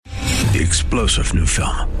The explosive new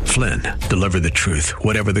film, Flynn, deliver the truth,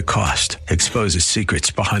 whatever the cost. Exposes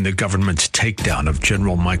secrets behind the government's takedown of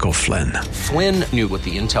General Michael Flynn. Flynn knew what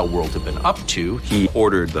the intel world had been up to. He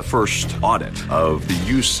ordered the first audit of the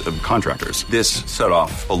use of contractors. This set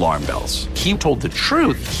off alarm bells. He told the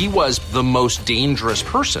truth. He was the most dangerous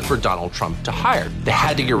person for Donald Trump to hire. They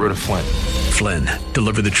had to get rid of Flynn. Flynn,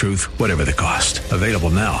 deliver the truth, whatever the cost. Available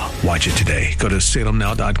now. Watch it today. Go to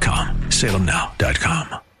salemnow.com.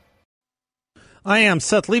 salemnow.com. I am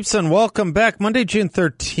Seth Leibson. Welcome back. Monday, June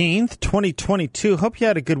 13th, 2022. Hope you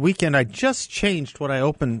had a good weekend. I just changed what I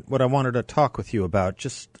wanted to talk with you about.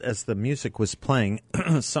 Just as the music was playing,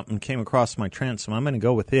 something came across my transom. I'm going to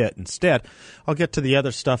go with it instead. I'll get to the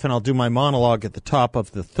other stuff, and I'll do my monologue at the top of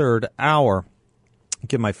the third hour.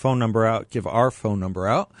 Give my phone number out, give our phone number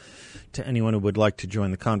out to anyone who would like to join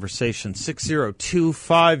the conversation.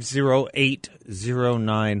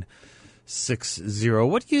 602-508-0960.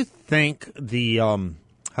 What do you think the how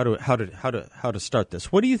to start this?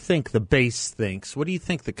 What do you think the base thinks? What do you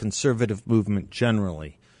think the conservative movement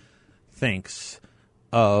generally thinks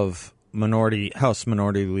of House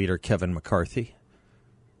Minority Leader Kevin McCarthy?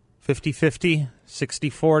 50-50,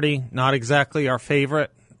 60-40, not exactly our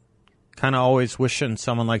favorite. Kind of always wishing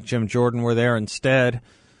someone like Jim Jordan were there instead.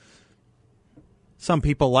 Some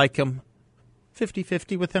people like him.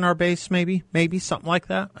 50-50 within our base, maybe something like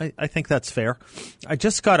that. I think that's fair. I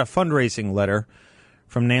just got a fundraising letter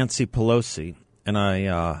from Nancy Pelosi, and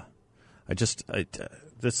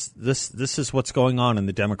this is what's going on in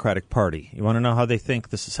the Democratic Party. You want to know how they think?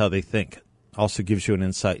 This is how they think. Also gives you an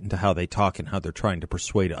insight into how they talk and how they're trying to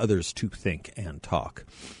persuade others to think and talk.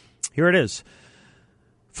 Here it is.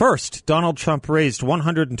 First, Donald Trump raised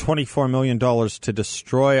 $124 million to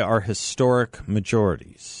destroy our historic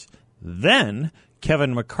majorities. Then,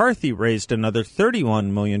 Kevin McCarthy raised another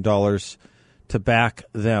 $31 million to back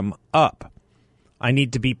them up. I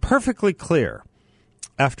need to be perfectly clear.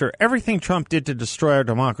 After everything Trump did to destroy our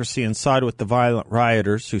democracy and side with the violent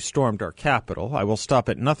rioters who stormed our Capitol, I will stop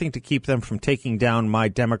at nothing to keep them from taking down my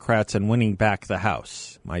Democrats and winning back the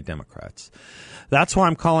House. My Democrats. That's why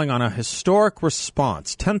I'm calling on a historic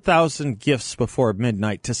response, 10,000 gifts before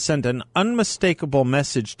midnight, to send an unmistakable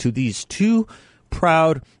message to these two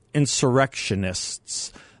proud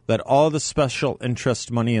insurrectionists that all the special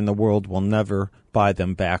interest money in the world will never buy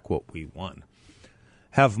them back what we won.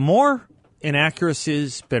 Have more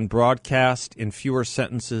inaccuracies been broadcast in fewer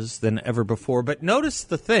sentences than ever before? But notice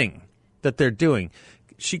the thing that they're doing.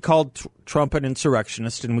 She called Trump an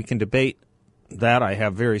insurrectionist, and we can debate that. I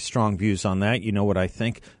have very strong views on that. You know what I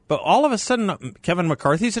think. But all of a sudden, Kevin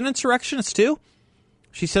McCarthy's an insurrectionist too?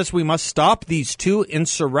 She says we must stop these two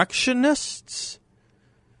insurrectionists?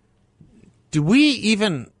 Do we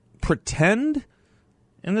even pretend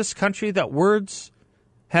in this country that words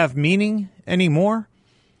have meaning anymore?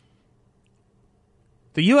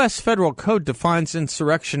 The U.S. Federal Code defines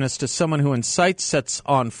insurrectionist as someone who incites, sets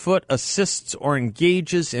on foot, assists, or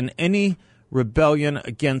engages in any rebellion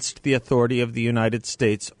against the authority of the United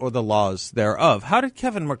States or the laws thereof. How did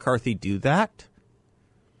Kevin McCarthy do that?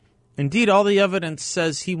 Indeed, all the evidence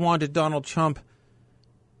says he wanted Donald Trump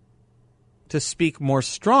to speak more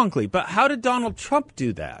strongly. But how did Donald Trump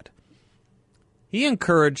do that? He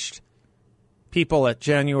encouraged people at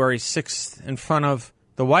January 6th in front of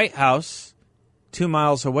the White House, 2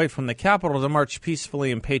 miles away from the Capitol, to march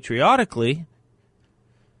peacefully and patriotically.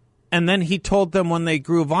 And then he told them when they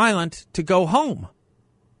grew violent to go home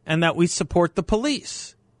and that we support the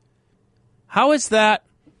police. How is that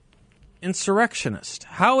insurrectionist?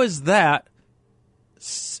 How is that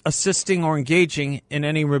assisting or engaging in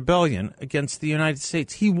any rebellion against the United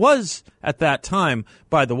States? He was, at that time,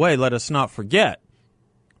 by the way, let us not forget,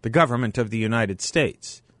 the government of the United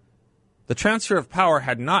States. The transfer of power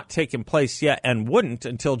had not taken place yet and wouldn't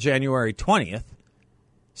until January 20th,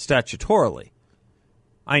 statutorily.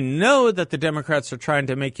 I know that the Democrats are trying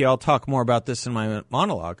to make you, I'll talk more about this in my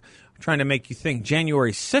monologue, trying to make you think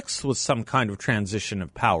January 6th was some kind of transition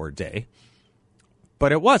of power day,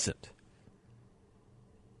 but it wasn't.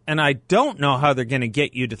 And I don't know how they're going to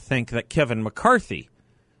get you to think that Kevin McCarthy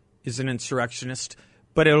is an insurrectionist,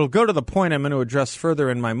 but it'll go to the point I'm going to address further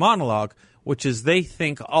in my monologue, which is they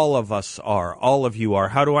think all of us are, all of you are.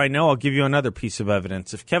 How do I know? I'll give you another piece of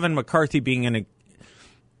evidence. If Kevin McCarthy being an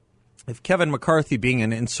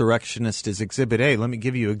insurrectionist is Exhibit A, let me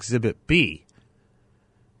give you Exhibit B.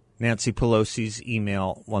 Nancy Pelosi's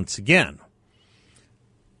email once again.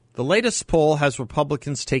 The latest poll has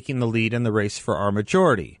Republicans taking the lead in the race for our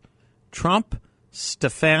majority. Trump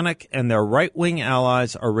Stefanik and their right-wing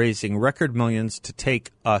allies are raising record millions to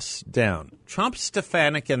take us down. Trump,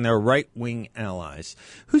 Stefanik, and their right-wing allies.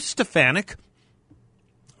 Who's Stefanik?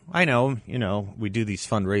 I know, we do these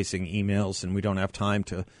fundraising emails and we don't have time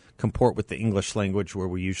to comport with the English language where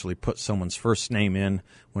we usually put someone's first name in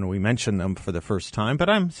when we mention them for the first time, but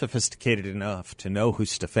I'm sophisticated enough to know who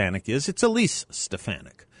Stefanik is. It's Elise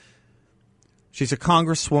Stefanik. She's a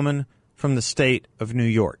congresswoman from the state of New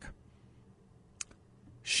York.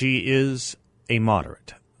 She is a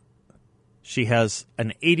moderate. She has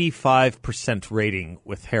an 85% rating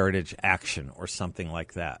with Heritage Action or something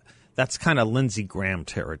like that. That's kind of Lindsey Graham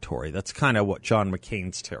territory. That's kind of what John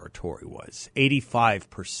McCain's territory was,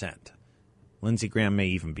 85%. Lindsey Graham may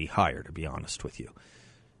even be higher, to be honest with you.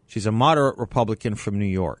 She's a moderate Republican from New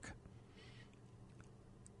York.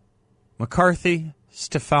 McCarthy,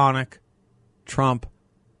 Stefanik, Trump,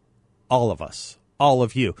 all of us. All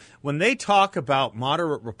of you. When they talk about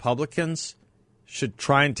moderate Republicans should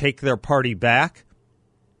try and take their party back,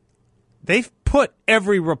 they've put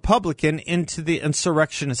every Republican into the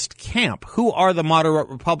insurrectionist camp. Who are the moderate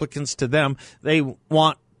Republicans to them? They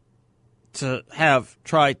want to have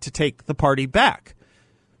tried to take the party back.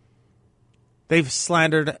 They've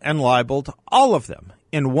slandered and libeled all of them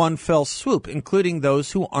in one fell swoop, including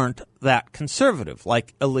those who aren't that conservative,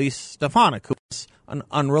 like Elise Stefanik, who is an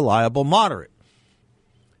unreliable moderate.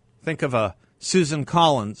 Think of a Susan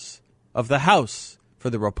Collins of the House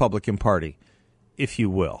for the Republican Party, if you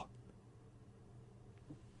will.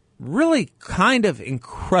 Really kind of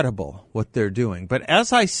incredible what they're doing. But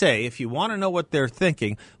as I say, if you want to know what they're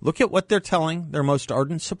thinking, look at what they're telling their most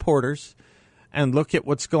ardent supporters and look at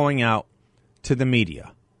what's going out to the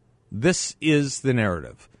media. This is the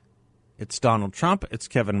narrative. It's Donald Trump, it's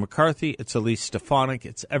Kevin McCarthy, it's Elise Stefanik,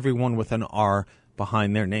 it's everyone with an R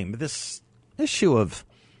behind their name. This issue of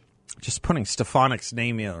just putting Stefanik's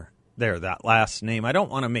name there, that last name, I don't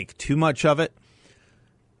want to make too much of it,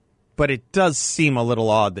 but it does seem a little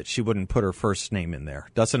odd that she wouldn't put her first name in there,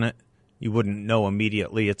 doesn't it? You wouldn't know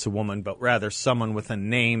immediately it's a woman, but rather someone with a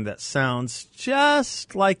name that sounds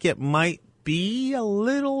just like it might be a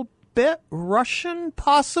little bit Russian,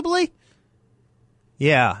 possibly?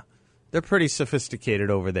 Yeah, they're pretty sophisticated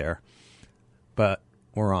over there, but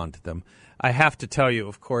we're on to them. I have to tell you,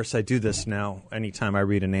 of course, I do this now. Anytime I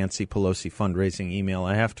read a Nancy Pelosi fundraising email,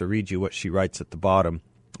 I have to read you what she writes at the bottom,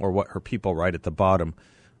 or what her people write at the bottom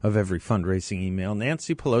of every fundraising email.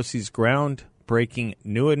 Nancy Pelosi's groundbreaking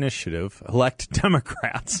new initiative, Elect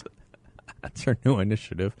Democrats, that's her new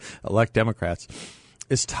initiative, Elect Democrats,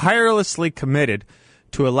 is tirelessly committed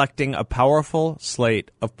to electing a powerful slate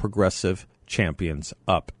of progressive champions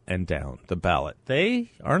up and down the ballot. They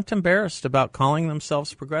aren't embarrassed about calling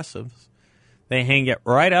themselves progressives. They hang it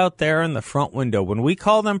right out there in the front window. When we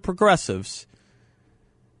call them progressives,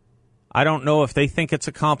 I don't know if they think it's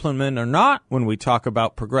a compliment or not. When we talk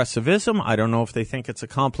about progressivism, I don't know if they think it's a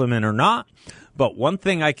compliment or not. But one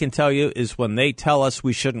thing I can tell you is when they tell us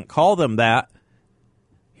we shouldn't call them that,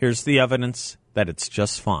 here's the evidence that it's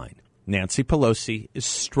just fine. Nancy Pelosi is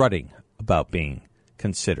strutting about being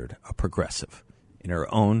considered a progressive in her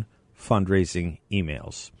own fundraising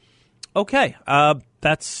emails. Okay,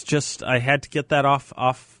 that's just, I had to get that off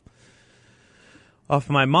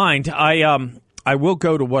my mind. I will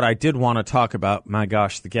go to what I did want to talk about. My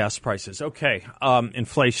gosh, the gas prices. Okay,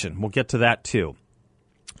 inflation. We'll get to that too.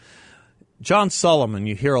 John Solomon,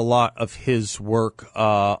 you hear a lot of his work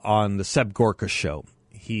on the Seb Gorka show.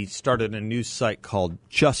 He started a news site called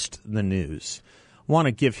Just the News. I want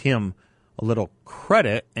to give him a little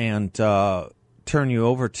credit and turn you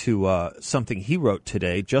over to something he wrote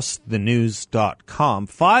today, justthenews.com.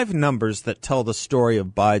 5 numbers that tell the story of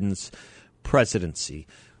Biden's presidency.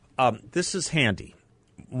 This is handy.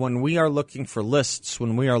 When we are looking for lists,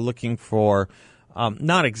 when we are looking for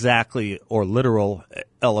not exactly or literal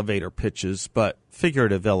elevator pitches, but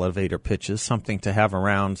figurative elevator pitches, something to have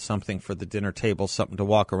around, something for the dinner table, something to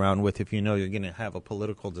walk around with if you know you're going to have a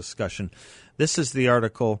political discussion. This is the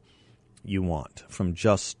article you want from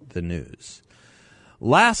Just the News.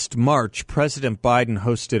 Last March, President Biden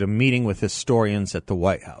hosted a meeting with historians at the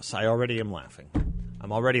White House. I already am laughing.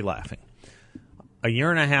 I'm already laughing. A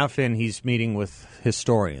year and a half in, he's meeting with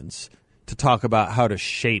historians to talk about how to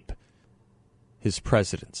shape his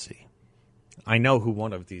presidency. I know who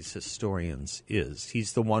one of these historians is.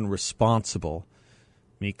 He's the one responsible,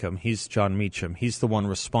 he's John Meacham. He's the one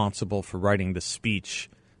responsible for writing the speech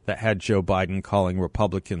that had Joe Biden calling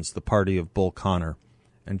Republicans the party of Bull Connor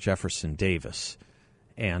and Jefferson Davis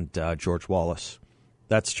and George Wallace.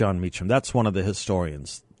 That's John Meacham. That's one of the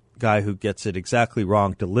historians. guy who gets it exactly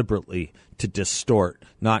wrong deliberately to distort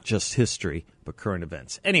not just history, but current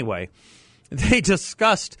events. Anyway, they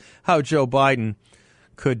discussed how Joe Biden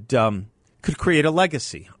could create a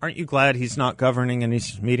legacy. Aren't you glad he's not governing and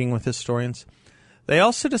he's meeting with historians? They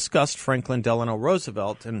also discussed Franklin Delano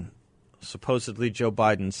Roosevelt, and supposedly Joe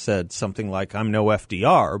Biden said something like, I'm no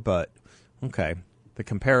FDR, but okay, the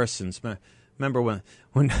comparisons. Remember when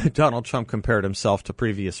Donald Trump compared himself to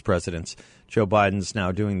previous presidents, Joe Biden's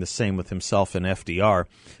now doing the same with himself and FDR.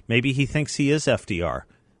 Maybe he thinks he is FDR.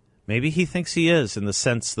 Maybe he thinks he is in the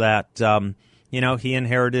sense that, he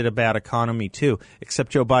inherited a bad economy too,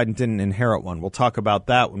 except Joe Biden didn't inherit one. We'll talk about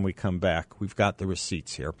that when we come back. We've got the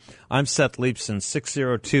receipts here. I'm Seth Leibson,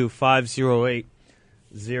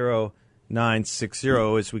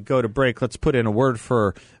 602-508-0960. As we go to break, let's put in a word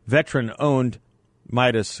for veteran-owned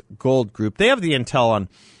Midas Gold Group. They have the intel on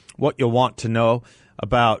what you'll want to know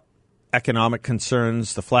about economic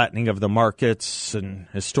concerns, the flattening of the markets and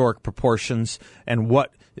historic proportions, and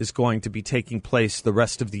what is going to be taking place the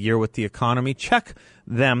rest of the year with the economy. Check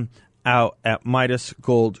them out at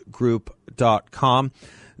MidasGoldGroup.com.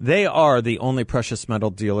 They are the only precious metal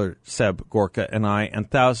dealer Seb, Gorka, and I, and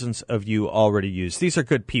thousands of you already use. These are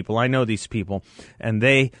good people. I know these people, and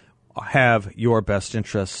they have your best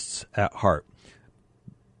interests at heart.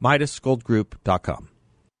 MidasGoldGroup.com.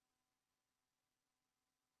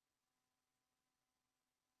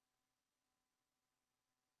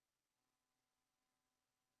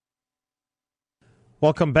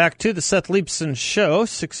 Welcome back to the Seth Leibson Show,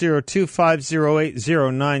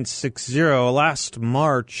 602-508-0960. Last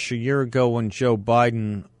March, a year ago, when Joe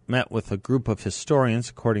Biden met with a group of historians,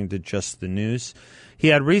 according to Just the News, he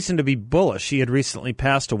had reason to be bullish. He had recently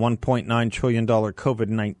passed a $1.9 trillion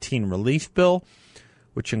COVID-19 relief bill,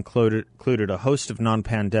 which included a host of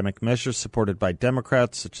non-pandemic measures supported by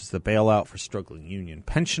Democrats, such as the bailout for struggling union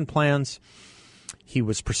pension plans. He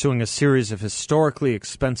was pursuing a series of historically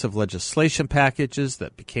expensive legislation packages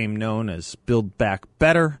that became known as Build Back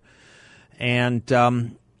Better. And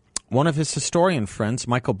one of his historian friends,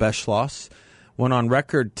 Michael Beschloss, went on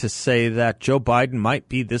record to say that Joe Biden might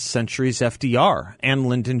be this century's FDR and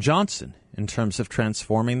Lyndon Johnson in terms of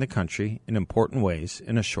transforming the country in important ways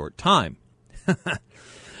in a short time.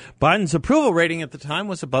 Biden's approval rating at the time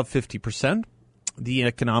was above 50%. The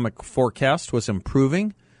economic forecast was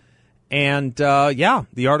improving. And,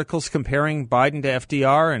 the articles comparing Biden to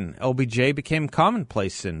FDR and LBJ became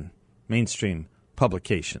commonplace in mainstream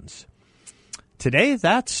publications. Today,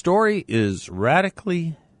 that story is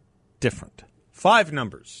radically different. 5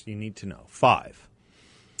 numbers you need to know. 5.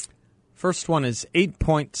 First one is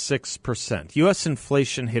 8.6%. U.S.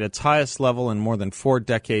 inflation hit its highest level in more than 4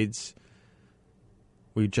 decades.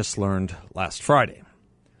 We just learned last Friday.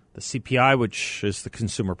 The CPI, which is the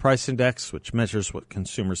Consumer Price Index, which measures what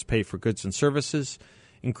consumers pay for goods and services,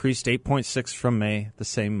 increased 8.6 from May, the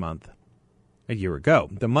same month a year ago.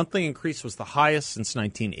 The monthly increase was the highest since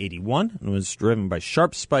 1981 and was driven by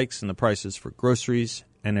sharp spikes in the prices for groceries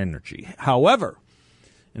and energy. However,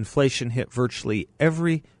 inflation hit virtually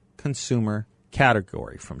every consumer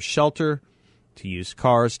category, from shelter to used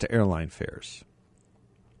cars to airline fares.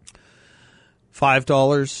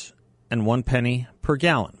 $5.01 per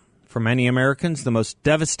gallon. For many Americans, the most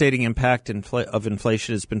devastating impact of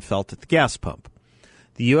inflation has been felt at the gas pump.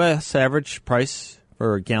 The U.S. average price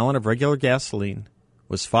for a gallon of regular gasoline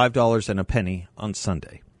was $5.01 on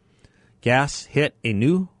Sunday. Gas hit a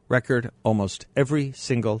new record almost every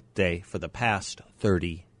single day for the past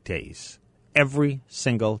 30 days. Every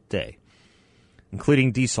single day,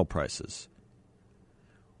 including diesel prices.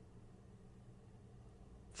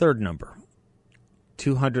 Third number,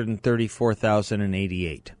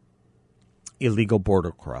 234,088. Illegal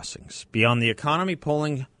border crossings. Beyond the economy,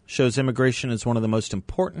 polling shows immigration is one of the most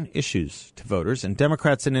important issues to voters, and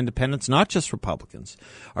Democrats and independents, not just Republicans,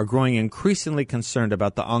 are growing increasingly concerned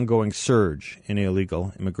about the ongoing surge in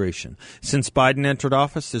illegal immigration. Since Biden entered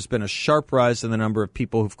office, there's been a sharp rise in the number of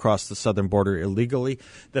people who've crossed the southern border illegally.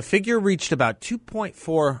 The figure reached about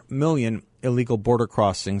 2.4 million illegal border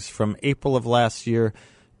crossings from April of last year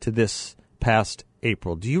to this past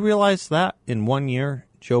April. Do you realize that in 1 year,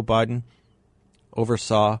 Joe Biden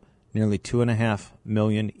oversaw nearly 2.5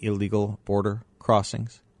 million illegal border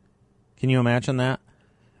crossings? Can you imagine that?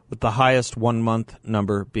 With the highest 1 month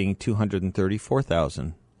number being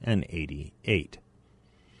 234,088.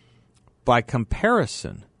 By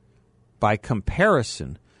comparison,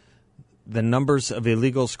 the numbers of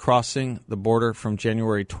illegals crossing the border from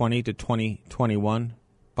January 20 to 2021,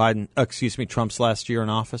 Trump's last year in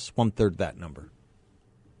office, 1/3 that number.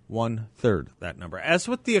 1/3 that number. As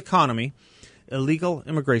with the economy, illegal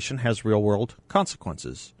immigration has real-world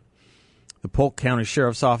consequences. The Polk County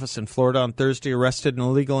Sheriff's Office in Florida on Thursday arrested an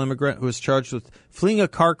illegal immigrant who was charged with fleeing a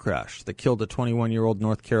car crash that killed a 21-year-old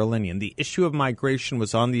North Carolinian. The issue of migration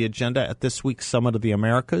was on the agenda at this week's Summit of the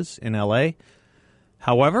Americas in L.A.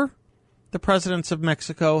 However, the presidents of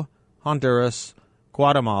Mexico, Honduras,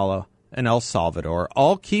 Guatemala, and El Salvador,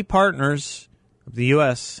 all key partners of the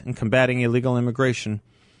U.S. in combating illegal immigration,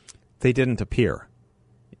 they didn't appear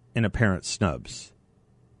in apparent snubs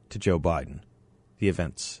to Joe Biden, the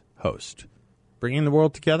event's host. Bringing the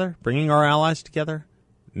world together, bringing our allies together,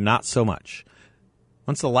 not so much.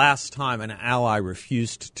 When's the last time an ally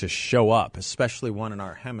refused to show up, especially one in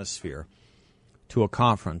our hemisphere, to a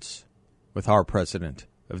conference with our president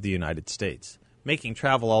of the United States, making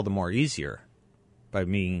travel all the more easier by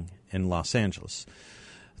being in Los Angeles?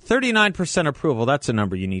 39% approval, that's a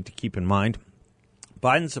number you need to keep in mind.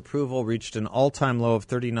 Biden's approval reached an all-time low of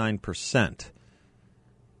 39%.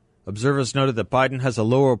 Observers noted that Biden has a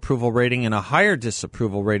lower approval rating and a higher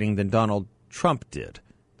disapproval rating than Donald Trump did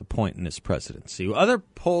at the point in his presidency. Other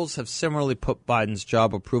polls have similarly put Biden's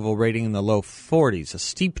job approval rating in the low 40s, a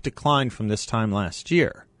steep decline from this time last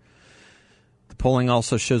year. The polling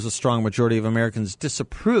also shows a strong majority of Americans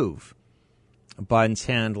disapprove of Biden's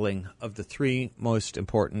handling of the three most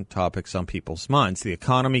important topics on people's minds: the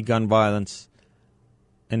economy, gun violence,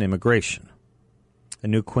 and immigration. A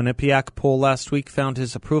new Quinnipiac poll last week found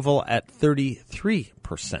his approval at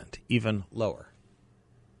 33%, even lower.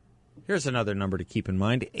 Here's another number to keep in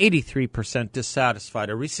mind: 83% dissatisfied.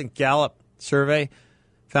 A recent Gallup survey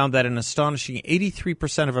found that an astonishing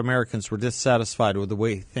 83% of Americans were dissatisfied with the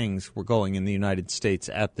way things were going in the United States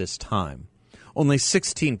at this time. Only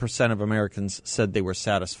 16% of Americans said they were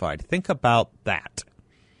satisfied. Think about that.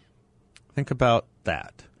 Think about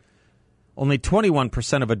that. Only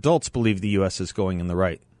 21% of adults believe the U.S. is going in the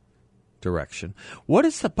right direction. What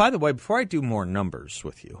is the, by the way, before I do more numbers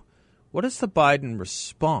with you, what is the Biden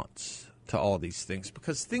response to all these things?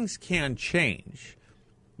 Because things can change.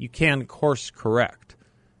 You can course correct.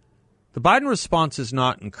 The Biden response is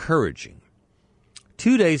not encouraging.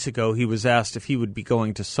 2 days ago, he was asked if he would be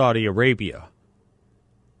going to Saudi Arabia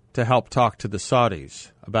to help talk to the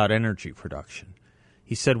Saudis about energy production.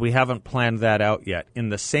 He said, "We haven't planned that out yet." In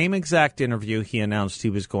the same exact interview, he announced he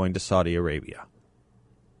was going to Saudi Arabia.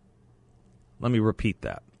 Let me repeat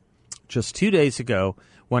that. Just 2 days ago,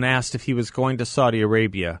 when asked if he was going to Saudi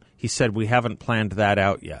Arabia, he said, "We haven't planned that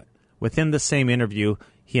out yet." Within the same interview,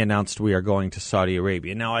 he announced, "We are going to Saudi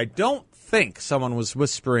Arabia." Now, I don't think someone was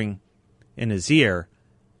whispering in his ear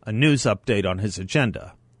a news update on his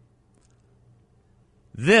agenda.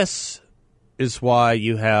 This is why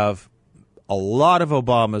you have a lot of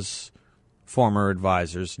Obama's former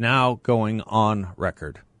advisors now going on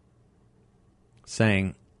record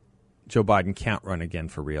saying Joe Biden can't run again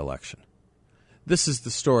for re-election. This is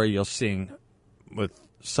the story you're seeing with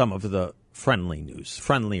some of the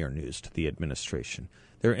friendlier news to the administration.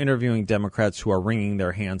 They're interviewing Democrats who are wringing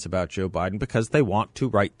their hands about Joe Biden because they want to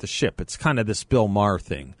right the ship. It's kind of this Bill Maher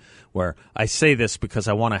thing where I say this because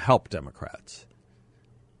I want to help Democrats.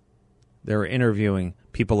 They're interviewing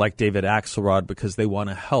people like David Axelrod because they want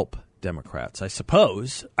to help Democrats. I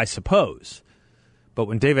suppose. But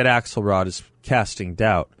when David Axelrod is casting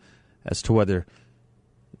doubt as to whether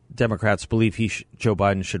Democrats believe Joe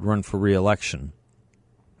Biden should run for re-election,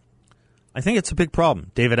 I think it's a big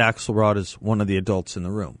problem. David Axelrod is one of the adults in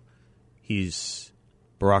the room. He's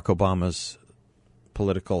Barack Obama's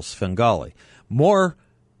political Svengali. More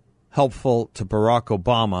helpful to Barack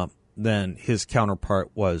Obama than his counterpart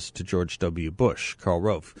was to George W. Bush, Karl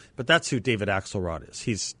Rove. But that's who David Axelrod is.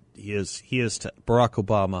 He is to Barack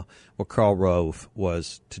Obama what Karl Rove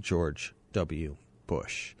was to George W.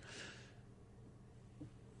 Bush.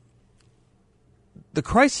 The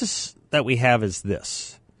crisis that we have is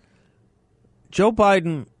this. Joe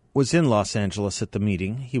Biden was in Los Angeles at the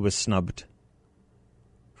meeting. He was snubbed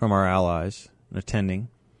from our allies in attending.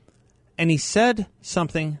 And he said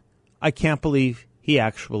something I can't believe he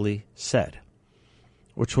actually said,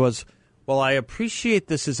 which was, "Well, I appreciate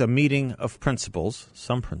this is a meeting of principles,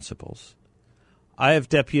 some principles. I have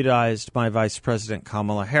deputized my Vice President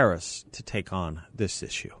Kamala Harris to take on this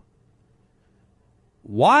issue."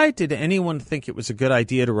 Why did anyone think it was a good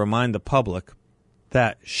idea to remind the public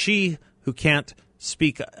that she, who can't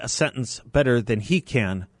speak a sentence better than he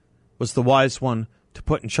can, was the wise one to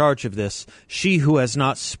put in charge of this? She who has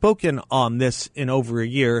not spoken on this in over a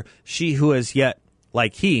year, she who has yet,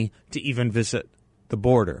 like he, to even visit the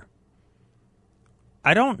border.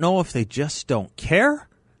 I don't know if they just don't care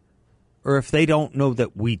or if they don't know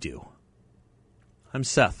that we do. I'm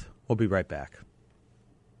Seth. We'll be right back.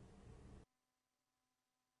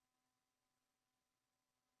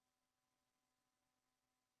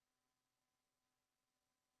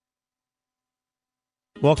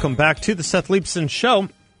 Welcome back to the Seth Leibsohn Show,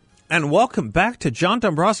 and welcome back to John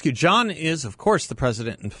Dombrowski. John is, of course, the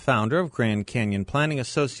president and founder of Grand Canyon Planning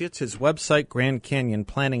Associates, his website,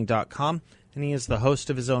 grandcanyonplanning.com, and he is the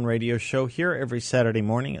host of his own radio show here every Saturday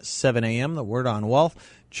morning at 7 a.m., The Word on Wealth.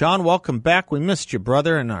 John, welcome back. We missed you,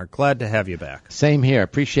 brother, and are glad to have you back. Same here.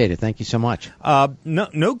 Appreciate it. Thank you so much.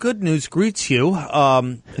 No good news greets you.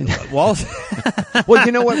 Well,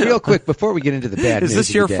 you know what? Real quick, before we get into the bad news. Is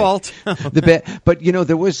this your fault? But,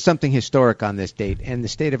 there was something historic on this date, and the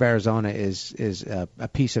state of Arizona is a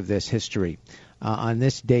piece of this history. On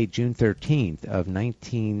this date, June 13th of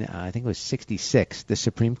 1966, the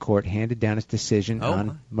Supreme Court handed down its decision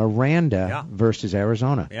on Miranda versus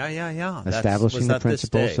Arizona. Yeah. Establishing the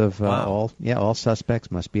principles of all suspects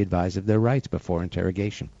must be advised of their rights before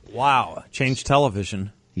interrogation. Wow. Changed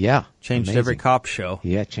television. Yeah. Changed amazing. Every cop show.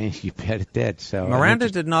 Yeah, changed. You bet it did. So Miranda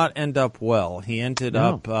did not end up well. He ended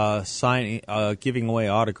up selling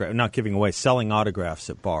autographs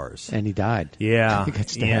at bars. And he died. Yeah. He got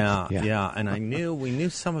stabbed. Yeah. And we knew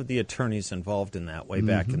some of the attorneys involved in that way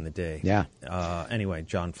back in the day. Yeah. Anyway,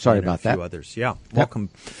 John Flynn Sorry and about a few that. others. Yeah.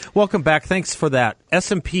 Welcome back. Thanks for that.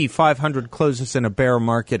 S&P 500 closes in a bear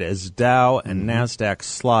market as Dow and NASDAQ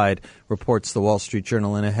slide, reports the Wall Street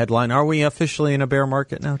Journal in a headline. Are we officially in a bear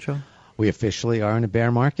market now, Joe? We officially are in a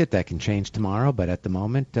bear market. That can change tomorrow, but at the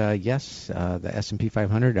moment, yes, the S&P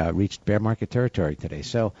 500 reached bear market territory today.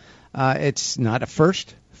 So it's not a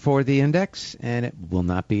first for the index, and it will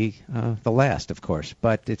not be the last, of course.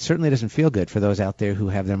 But it certainly doesn't feel good for those out there who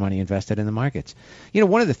have their money invested in the markets.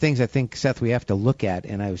 One of the things I think, Seth, we have to look at,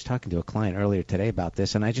 and I was talking to a client earlier today about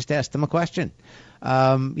this, and I just asked them a question. When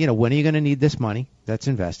are you going to need this money that's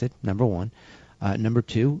invested, number one? Number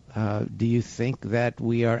two, do you think that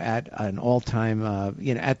we are at an all-time,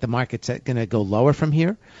 at the market's going to go lower from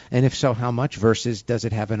here? And if so, how much? Versus does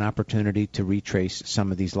it have an opportunity to retrace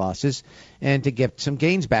some of these losses and to get some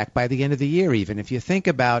gains back by the end of the year even? If you think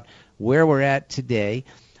about where we're at today,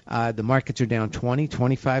 the markets are down 20,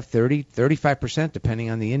 25, 30, 35%, depending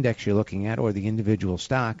on the index you're looking at or the individual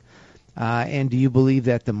stock. And do you believe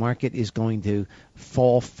that the market is going to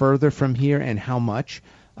fall further from here, and how much?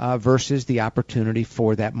 Versus the opportunity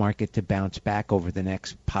for that market to bounce back over the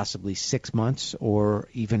next possibly 6 months or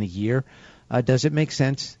even a year. Does it make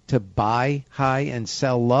sense to buy high and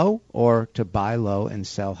sell low, or to buy low and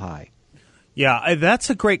sell high? Yeah, that's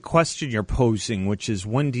a great question you're posing, which is,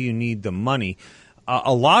 when do you need the money?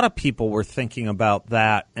 A lot of people were thinking about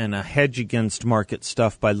that and a hedge against market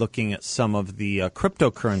stuff by looking at some of the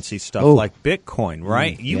cryptocurrency stuff like Bitcoin,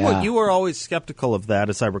 right? You were always skeptical of that,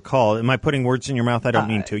 as I recall. Am I putting words in your mouth? I don't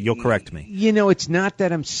mean to. You'll correct me. It's not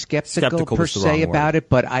that I'm skeptical per se about it,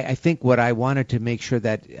 but I think what I wanted to make sure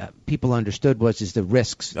that people understood is the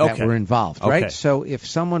risks that were involved, right? Okay. So if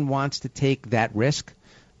someone wants to take that risk,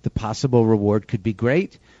 the possible reward could be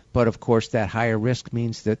great. But, of course, that higher risk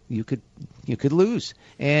means that you could lose.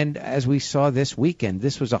 And as we saw this weekend,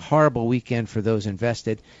 this was a horrible weekend for those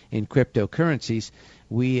invested in cryptocurrencies.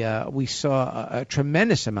 We saw a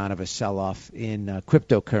tremendous amount of a sell-off in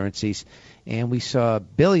cryptocurrencies, and we saw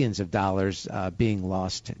billions of dollars being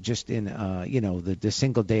lost just in the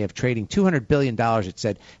single day of trading. $200 billion, it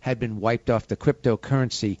said, had been wiped off the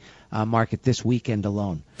cryptocurrency market this weekend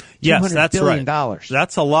alone. Yes, that's $200 billion. Right.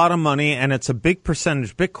 That's a lot of money, and it's a big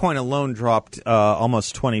percentage. Bitcoin alone dropped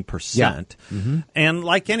almost 20%. Yeah. And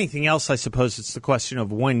like anything else, I suppose it's the question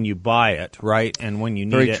of when you buy it, right, and when you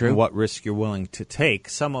need it and what risk you're willing to take.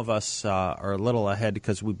 Some of us are a little ahead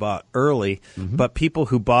because we bought early, but people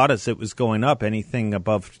who bought as it was going up, anything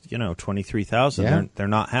above 23,000, they're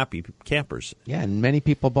not happy campers. Yeah, and many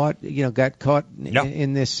people got caught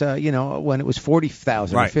in this, when it was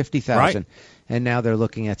 40,000 or 50,000. Right. And now they're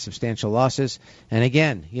looking at substantial losses. And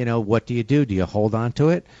again, what do you do? Do you hold on to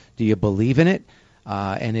it? Do you believe in it?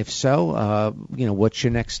 And if so, what's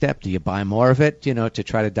your next step? Do you buy more of it, to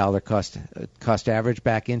try to dollar cost average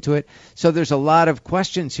back into it? So there's a lot of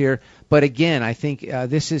questions here. But again, I think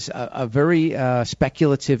this is a very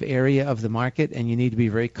speculative area of the market, and you need to be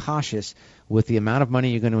very cautious with the amount of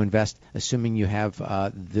money you're going to invest, assuming you have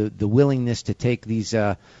the willingness to take these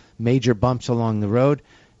major bumps along the road.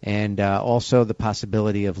 And also the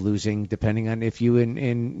possibility of losing, depending on if you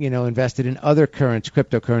invested in other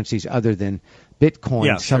cryptocurrencies other than Bitcoin.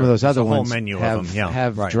 Yeah, some of those other ones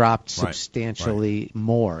have dropped substantially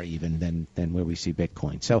more even than where we see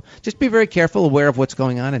Bitcoin. So just be very careful, aware of what's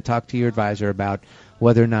going on, and talk to your advisor about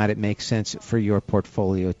whether or not it makes sense for your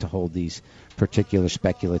portfolio to hold these particular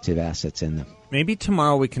speculative assets in them. Maybe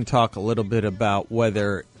tomorrow we can talk a little bit about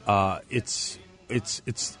whether it's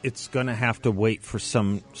it's going to have to wait for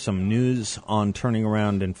some news on turning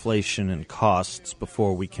around inflation and costs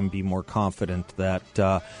before we can be more confident that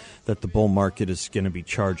the bull market is going to be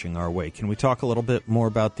charging our way. Can we talk a little bit more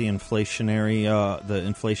about the inflationary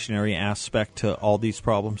aspect to all these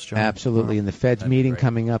problems, John? Absolutely. And the Fed's meeting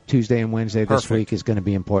coming up Tuesday and Wednesday this week is going to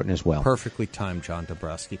be important as well. Perfectly timed, John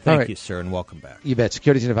Dabrowski. Thank you, sir, and welcome back. You bet.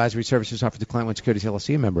 Securities and advisory services offered to Client One Securities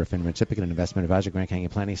LLC, a member of FINRA Recipient, an investment advisor, Grand Canyon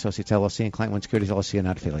Planning Associates LLC, and Client One Securities LLC are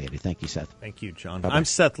not affiliated. Thank you, Seth. Thank you, John. Bye-bye. I'm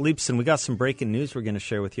Seth Leibson. We got some breaking news we're going to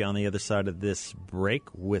share with you on the other side of this break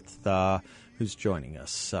with who's joining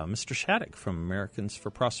us, Mr. Shattuck from Americans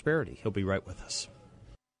for Prosperity. He'll be right with us.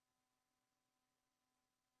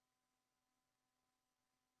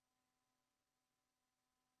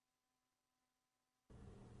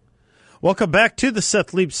 Welcome back to the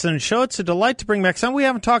Seth Leibson Show. It's a delight to bring back some. We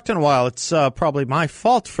haven't talked in a while. It's probably my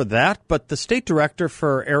fault for that, but the state director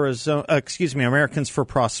for Americans for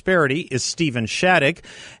Prosperity is Stephen Shattuck,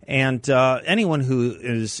 and anyone who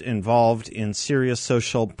is involved in serious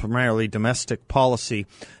social, primarily domestic policy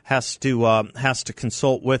has to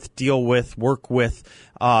consult with, deal with, work with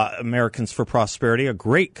Americans for Prosperity, a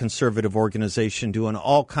great conservative organization doing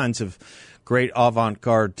all kinds of great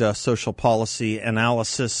avant-garde social policy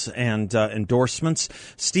analysis and endorsements.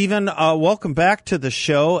 Stephen, welcome back to the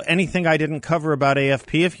show. Anything I didn't cover about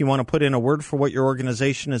AFP, if you want to put in a word for what your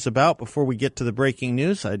organization is about before we get to the breaking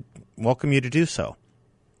news, I'd welcome you to do so.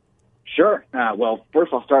 Sure. Well,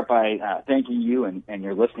 first I'll start by thanking you and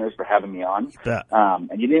your listeners for having me on.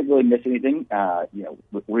 And you didn't really miss anything.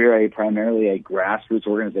 We're primarily a grassroots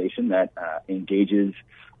organization that engages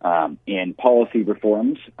in policy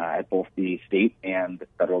reforms at both the state and the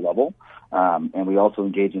federal level. And we also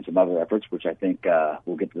engage in some other efforts, which I think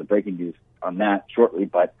we'll get to the breaking news on that shortly.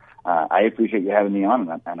 But I appreciate you having me on,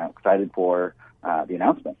 and I'm excited for the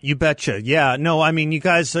announcement. You betcha. Yeah. No, I mean, you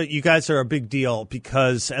guys are a big deal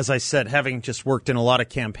because, as I said, having just worked in a lot of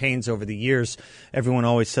campaigns over the years, everyone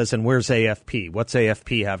always says, and where's AFP? What's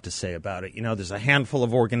AFP have to say about it? You know, there's a handful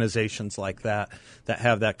of organizations like that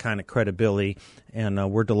have that kind of credibility,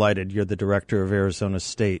 and we're delighted you're the director of Arizona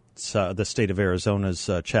State's, the state of Arizona's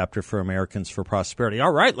chapter for Americans for Prosperity.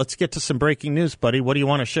 All right, let's get to some breaking news, buddy. What do you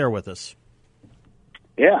want to share with us?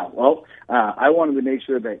 Yeah, well, I wanted to make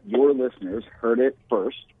sure that your listeners heard it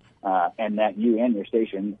first, and that you and your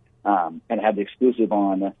station and have the exclusive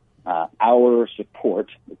on our support,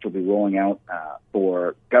 which will be rolling out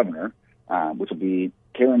for governor, which will be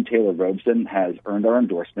Karen Taylor Robson has earned our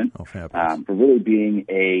endorsement for really being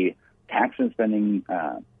a tax and spending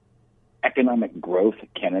economic growth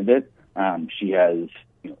candidate. She has,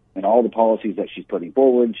 in all the policies that she's putting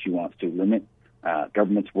forward, she wants to limit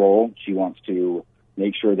government's role. She wants to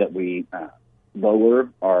make sure that we lower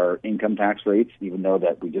our income tax rates, even though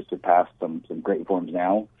that we just have passed some great reforms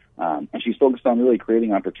now. And she's focused on really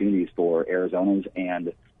creating opportunities for Arizonans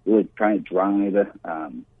and really trying to drive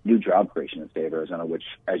new job creation in the state of Arizona, which,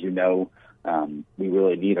 as you know, we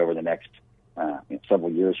really need over the next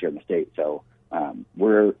several years here in the state. So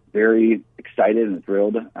we're very excited and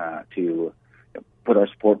thrilled to put our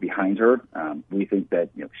support behind her. We think that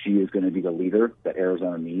she is going to be the leader that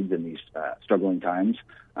Arizona needs in these struggling times,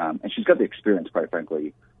 and she's got the experience, quite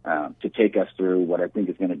frankly, to take us through what I think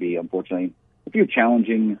is going to be, unfortunately, a few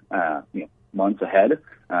challenging months ahead.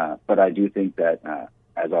 But I do think that,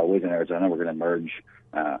 as always in Arizona, we're going to emerge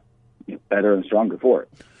better and stronger for it.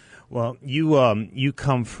 Well, you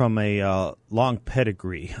come from a long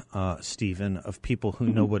pedigree, Stephen, of people who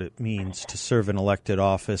know what it means to serve an elected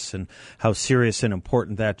office and how serious and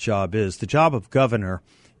important that job is. The job of governor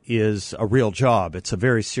is a real job. It's a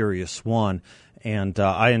very serious one. And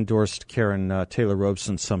I endorsed Karen Taylor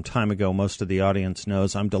Robson some time ago. Most of the audience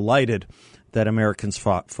knows. I'm delighted that Americans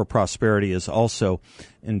for Prosperity is also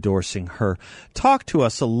endorsing her. Talk to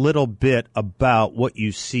us a little bit about what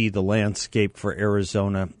you see the landscape for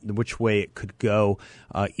Arizona, which way it could go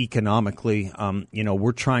economically.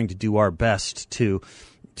 We're trying to do our best to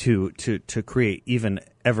create even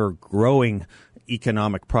ever-growing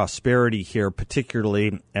economic prosperity here,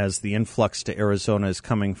 particularly as the influx to Arizona is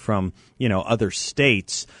coming from, other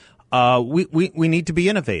states. We need to be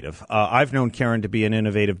innovative. I've known Karen to be an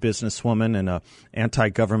innovative businesswoman and an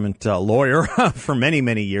anti-government lawyer for many,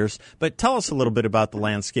 many years. But tell us a little bit about the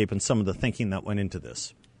landscape and some of the thinking that went into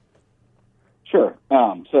this. Sure.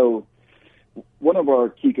 So one of our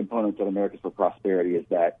key components at Americans for Prosperity is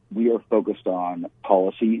that we are focused on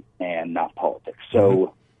policy and not politics.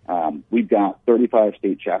 So we've got 35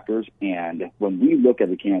 state chapters, and when we look at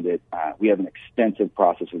a candidate, we have an extensive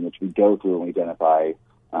process in which we go through and we identify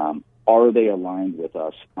are they aligned with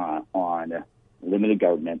us on limited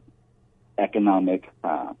government, economic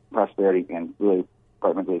prosperity and really,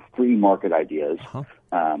 quite frankly, free market ideas.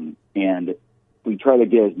 And we try to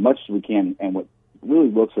get as much as we can, and what really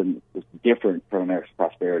looks and is different from America's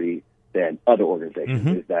Prosperity than other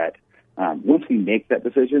organizations is that once we make that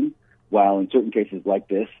decision, while in certain cases like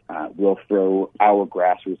this, we'll throw our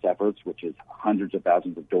grassroots efforts, which is hundreds of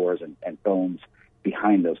thousands of doors and phones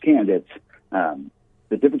behind those candidates,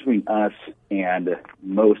 the difference between us and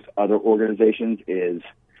most other organizations is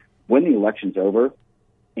when the election's over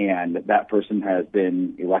and that person has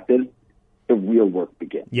been elected, the real work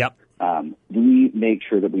begins. Yep. We make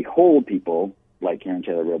sure that we hold people like Karen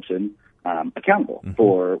Taylor Robson accountable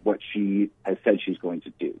for what she has said she's going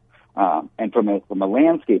to do. And from a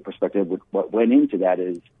landscape perspective, what went into that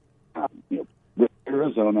is, with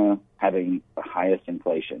Arizona having the highest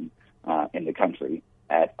inflation in the country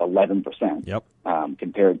at 11%,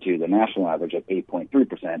 compared to the national average at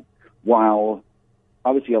 8.3%, while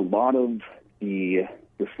obviously a lot of the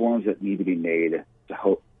reforms that need to be made to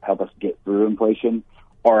help us get through inflation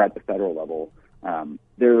are at the federal level,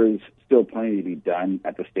 there is still plenty to be done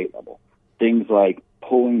at the state level. Things like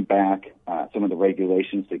pulling back some of the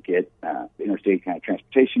regulations to get interstate kind of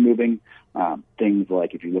transportation moving. Things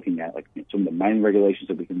like if you're looking at like some of the mining regulations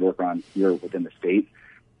that we can work on here within the state,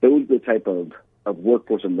 those are the type of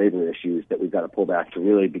workforce and labor issues that we've got to pull back to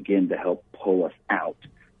really begin to help pull us out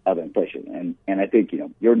of inflation. And I think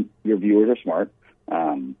your viewers are smart.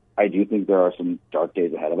 I do think there are some dark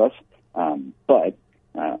days ahead of us, but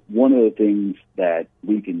one of the things that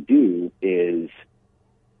we can do is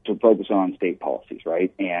to focus on state policies,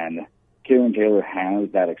 right? And Karen Taylor has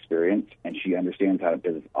that experience, and she understands how a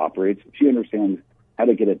business operates. She understands how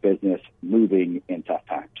to get a business moving in tough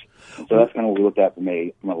times. And so that's kind of what we looked at from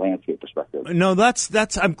a landscape perspective. No,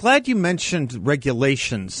 that's. I'm glad you mentioned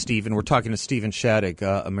regulations, Stephen. We're talking to Stephen Shadegg,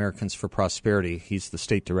 Americans for Prosperity. He's the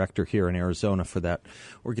state director here in Arizona for that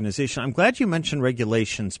organization. I'm glad you mentioned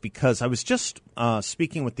regulations because I was just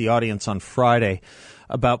speaking with the audience on Friday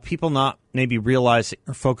about people not maybe realizing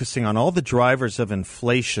or focusing on all the drivers of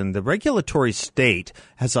inflation. The regulatory state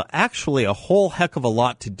has actually a whole heck of a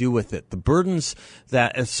lot to do with it. The burdens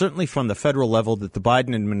that, certainly from the federal level, that the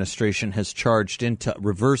Biden administration has charged into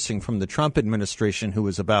reversing from the Trump administration, who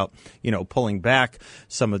was about, pulling back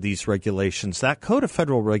some of these regulations. That Code of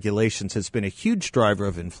Federal Regulations has been a huge driver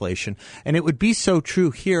of inflation, and it would be so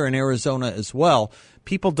true here in Arizona as well.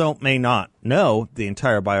 People may not know the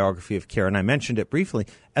entire biography of Karen. I mentioned it briefly.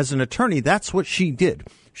 As an attorney, that's what she did.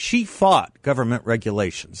 She fought government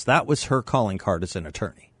regulations. That was her calling card as an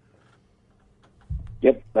attorney.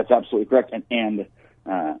 Yep, that's absolutely correct. And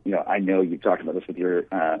I know you've talked about this with your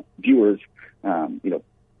viewers.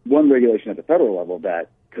 One regulation at the federal level that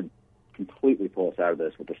could completely pull us out of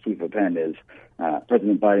this with the sweep of a pen is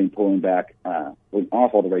President Biden pulling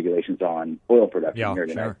off all the regulations on oil production here in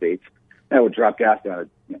the United States. That would drop gas down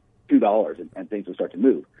to $2 and things would start to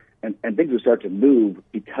move. And things would start to move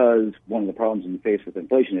because one of the problems you face with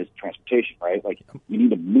inflation is transportation, right? Like you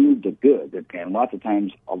need to move the goods. And lots of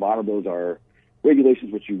times, a lot of those are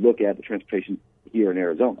regulations which you look at the transportation here in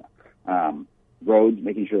Arizona. Roads,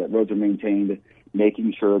 making sure that roads are maintained,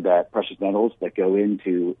 making sure that precious metals that go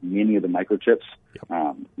into many of the microchips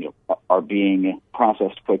are being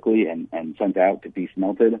processed quickly and sent out to be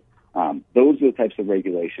smelted. Those are the types of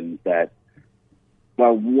regulations that,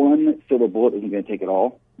 while one silver bullet isn't going to take it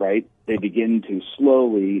all, right? They begin to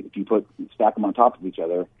slowly, if you stack them on top of each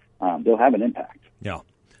other, they'll have an impact. Yeah.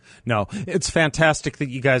 No, it's fantastic that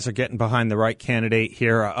you guys are getting behind the right candidate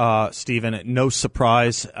here, Stephen. No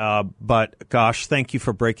surprise, but gosh, thank you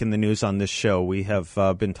for breaking the news on this show. We have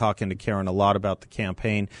been talking to Karen a lot about the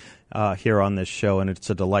campaign here on this show, and it's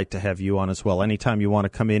a delight to have you on as well. Anytime you want to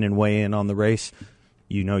come in and weigh in on the race,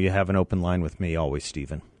 you have an open line with me always,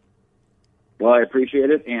 Stephen. Well, I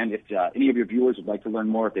appreciate it. And if any of your viewers would like to learn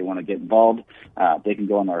more, if they want to get involved, they can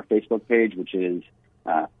go on our Facebook page, which is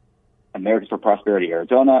Americans for Prosperity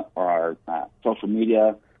Arizona, or our social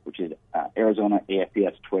media, which is Arizona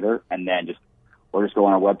AFPS Twitter, and then just go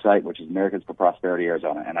on our website, which is Americans for Prosperity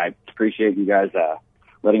Arizona. And I appreciate you guys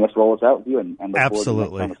letting us roll this out with you and look forward to the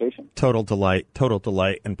next conversation. Total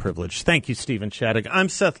delight and privilege. Thank you, Stephen Shadegg. I'm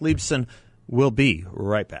Seth Leibson. We'll be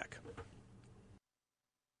right back.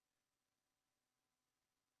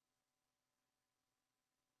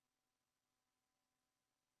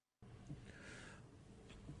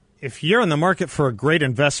 If you're in the market for a great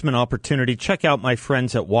investment opportunity, check out my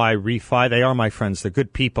friends at YRefi. They are my friends. They're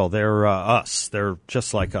good people. They're us. They're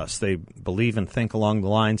just like us. They believe and think along the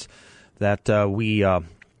lines that we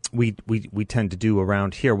tend to do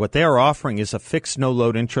around here. What they are offering is a fixed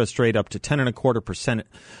no-load interest rate up to 10.25%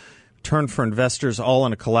 return for investors, all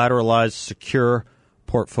in a collateralized, secure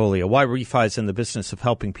portfolio. YRefy is in the business of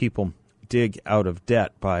helping people dig out of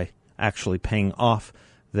debt by actually paying off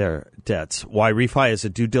their debts. YRefy is a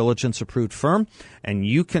due diligence approved firm, and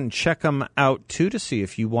you can check them out too to see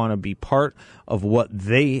if you want to be part of what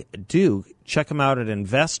they do. Check them out at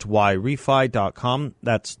investyrefy.com.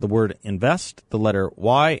 That's the word invest, the letter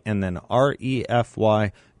Y, and then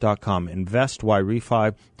REFY.com.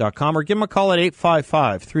 Investyrefy.com, or give them a call at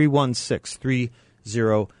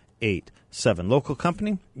 855-316-3087. Local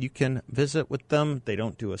company, you can visit with them. They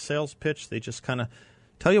don't do a sales pitch. They just kind of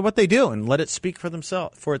tell you what they do and let it speak for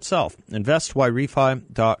itself.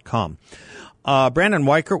 Investyrefy.com. Brandon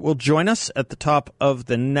Weichert will join us at the top of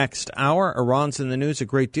the next hour. Iran's in the news a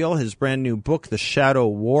great deal. His brand new book, The Shadow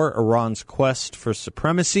War, Iran's Quest for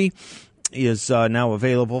Supremacy, is now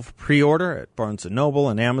available for pre-order at Barnes & Noble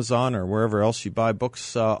and Amazon or wherever else you buy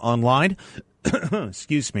books online.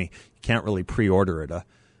 Excuse me. You can't really pre-order at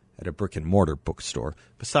a brick-and-mortar bookstore.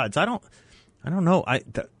 Besides, I don't know.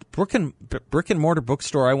 The brick and mortar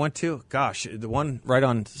bookstore I went to, gosh, the one right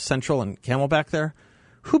on Central and Camelback there,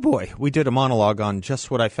 boy, we did a monologue on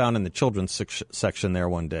just what I found in the children's section there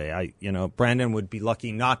one day. Brandon would be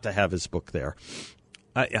lucky not to have his book there.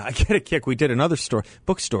 I get a kick. We did another store,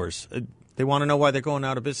 bookstores. They want to know why they're going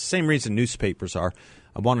out of business. Same reason newspapers are.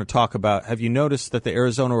 I want to talk about, have you noticed that the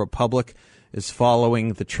Arizona Republic is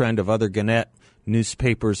following the trend of other Gannett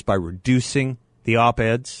newspapers by reducing the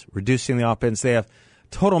op-eds? They have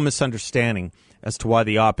total misunderstanding as to why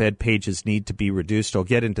the op-ed pages need to be reduced. I'll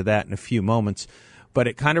get into that in a few moments. But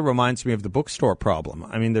it kind of reminds me of the bookstore problem.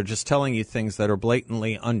 I mean, they're just telling you things that are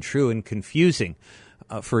blatantly untrue and confusing.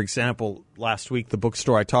 For example, last week, the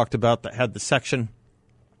bookstore I talked about that had the section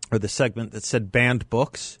or the segment that said banned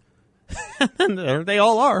books. And there they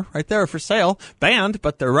all are right there for sale. Banned,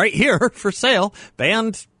 but they're right here for sale.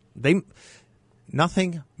 Banned.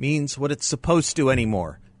 Nothing means what it's supposed to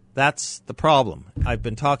anymore. That's the problem. I've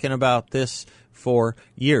been talking about this for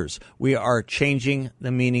years. We are changing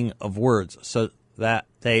the meaning of words so that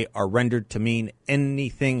they are rendered to mean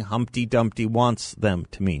anything Humpty Dumpty wants them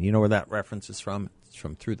to mean. You know where that reference is from? It's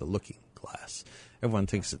from Through the Looking Glass. Everyone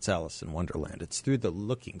thinks it's Alice in Wonderland. It's Through the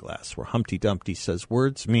Looking Glass, where Humpty Dumpty says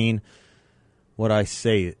words mean what I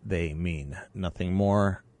say they mean. Nothing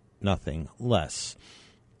more, nothing less.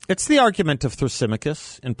 It's the argument of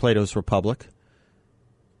Thrasymachus in Plato's Republic.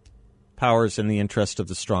 Power is in the interest of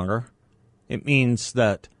the stronger. It means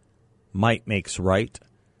that might makes right.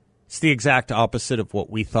 It's the exact opposite of what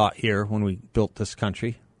we thought here when we built this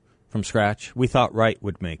country from scratch. We thought right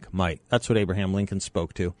would make might. That's what Abraham Lincoln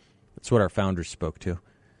spoke to. That's what our founders spoke to.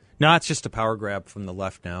 Now it's just a power grab from the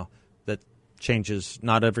left now that changes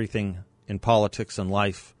not everything in politics and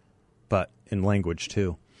life, but in language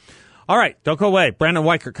too. All right, don't go away. Brandon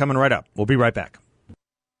Weichert coming right up. We'll be right back.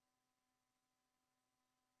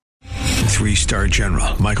 3-star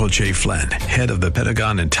General Michael J. Flynn, head of the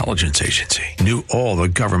Pentagon Intelligence Agency, knew all the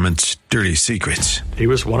government's dirty secrets. He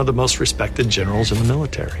was one of the most respected generals in the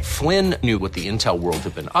military. Flynn knew what the intel world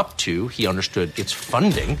had been up to. He understood its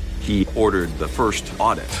funding. He ordered the first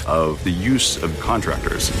audit of the use of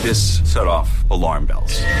contractors. This set off alarm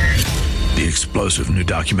bells. The explosive new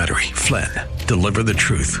documentary, Flynn, Deliver the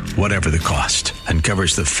Truth, Whatever the Cost,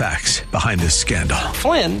 uncovers the facts behind this scandal.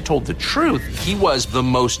 Flynn told the truth. He was the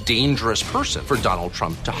most dangerous person for Donald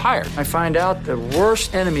Trump to hire. I find out the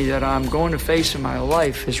worst enemy that I'm going to face in my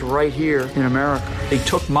life is right here in America. They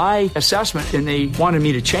took my assessment and they wanted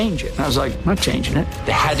me to change it. And I was like, I'm not changing it.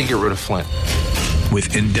 They had to get rid of Flynn.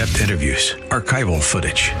 With in-depth interviews, archival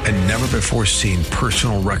footage, and never-before-seen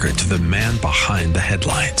personal records of the man behind the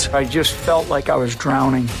headlines. I just felt like I was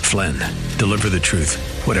drowning. Flynn, Deliver the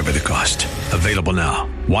Truth, Whatever the Cost. Available now.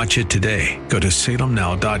 Watch it today. Go to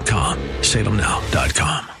salemnow.com.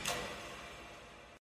 salemnow.com.